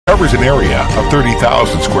covers an area of 30,000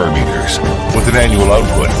 square meters with an annual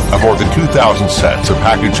output of more than 2,000 sets of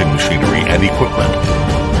packaging machinery and equipment.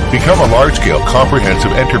 Become a large-scale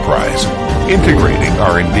comprehensive enterprise, integrating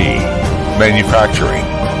R&D, manufacturing,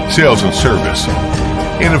 sales and service.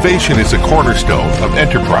 Innovation is a cornerstone of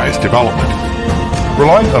enterprise development.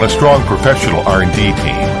 Relying on a strong professional R&D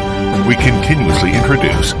team, we continuously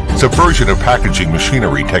introduce subversion of packaging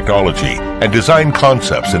machinery technology and design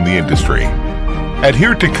concepts in the industry.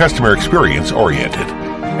 Adhere to customer experience oriented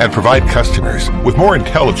and provide customers with more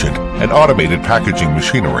intelligent and automated packaging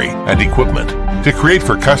machinery and equipment to create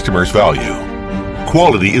for customers value.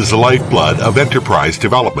 Quality is the lifeblood of enterprise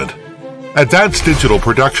development. Advanced digital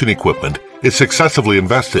production equipment is successfully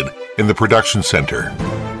invested in the production center.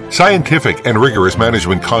 Scientific and rigorous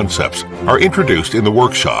management concepts are introduced in the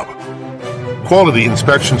workshop. Quality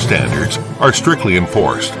inspection standards are strictly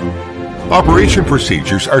enforced. Operation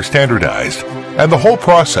procedures are standardized, and the whole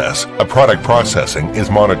process of product processing is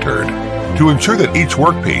monitored to ensure that each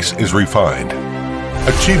workpiece is refined.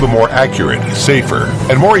 Achieve a more accurate, safer,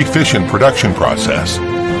 and more efficient production process,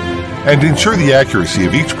 and ensure the accuracy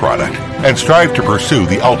of each product and strive to pursue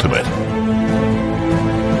the ultimate.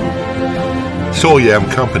 Soyam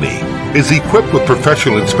Company is equipped with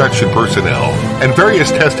professional inspection personnel and various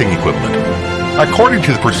testing equipment. According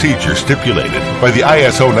to the procedures stipulated by the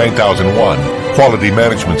ISO 9001 Quality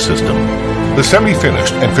Management System, the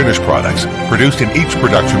semi-finished and finished products produced in each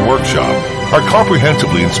production workshop are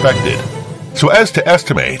comprehensively inspected so as to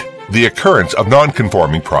estimate the occurrence of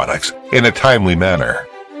non-conforming products in a timely manner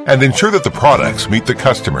and ensure that the products meet the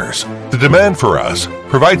customers. The demand for us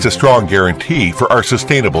provides a strong guarantee for our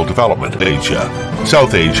sustainable development in Asia,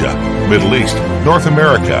 South Asia, Middle East, North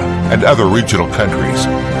America, and other regional countries.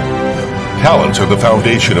 Talents are the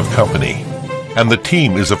foundation of company, and the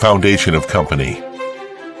team is the foundation of company.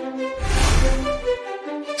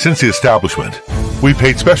 Since the establishment, we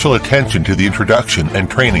paid special attention to the introduction and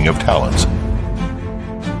training of talents.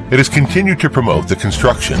 It has continued to promote the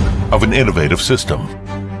construction of an innovative system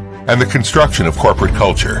and the construction of corporate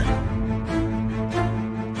culture.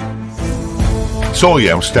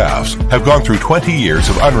 Soyam staffs have gone through 20 years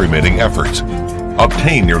of unremitting efforts,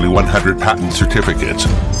 obtained nearly 100 patent certificates,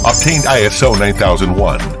 obtained ISO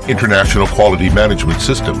 9001 International Quality Management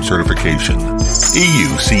System certification,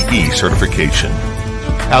 EUCE certification,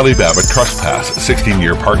 Alibaba TrustPass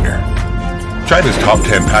 16-year partner, China's top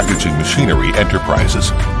 10 packaging machinery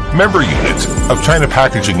enterprises, member units of China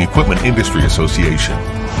Packaging Equipment Industry Association,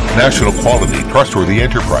 National Quality Trustworthy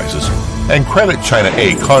Enterprises, and Credit China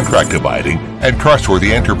A Contract Abiding and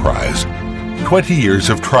Trustworthy Enterprise. 20 years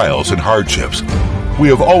of trials and hardships. We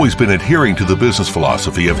have always been adhering to the business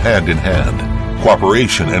philosophy of hand-in-hand,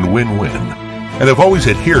 cooperation and win-win, and have always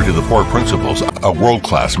adhered to the 4 principles of a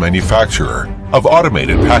world-class manufacturer of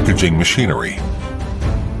automated packaging machinery.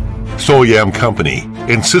 Soyam Company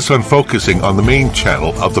insists on focusing on the main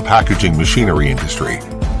channel of the packaging machinery industry,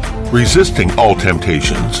 resisting all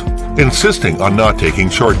temptations, insisting on not taking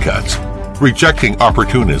shortcuts, rejecting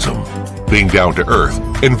opportunism, being down to earth,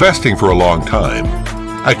 investing for a long time,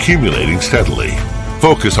 accumulating steadily,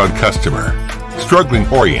 focus on customer,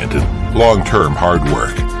 struggling-oriented, long-term hard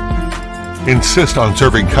work. Insist on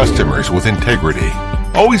serving customers with integrity,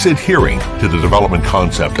 always adhering to the development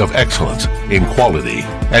concept of excellence in quality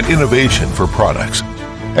and innovation for products,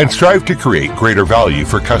 and strive to create greater value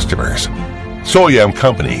for customers. Soyam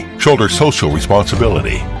Company shoulders social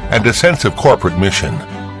responsibility and a sense of corporate mission.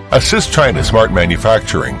 Assist China's Smart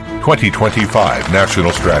Manufacturing 2025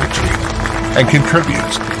 National Strategy and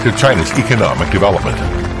contributes to China's economic development.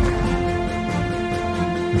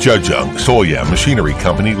 Zhejiang Soyam Machinery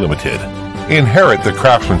Company Limited. Inherit the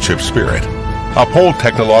craftsmanship spirit. Uphold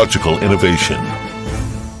technological innovation.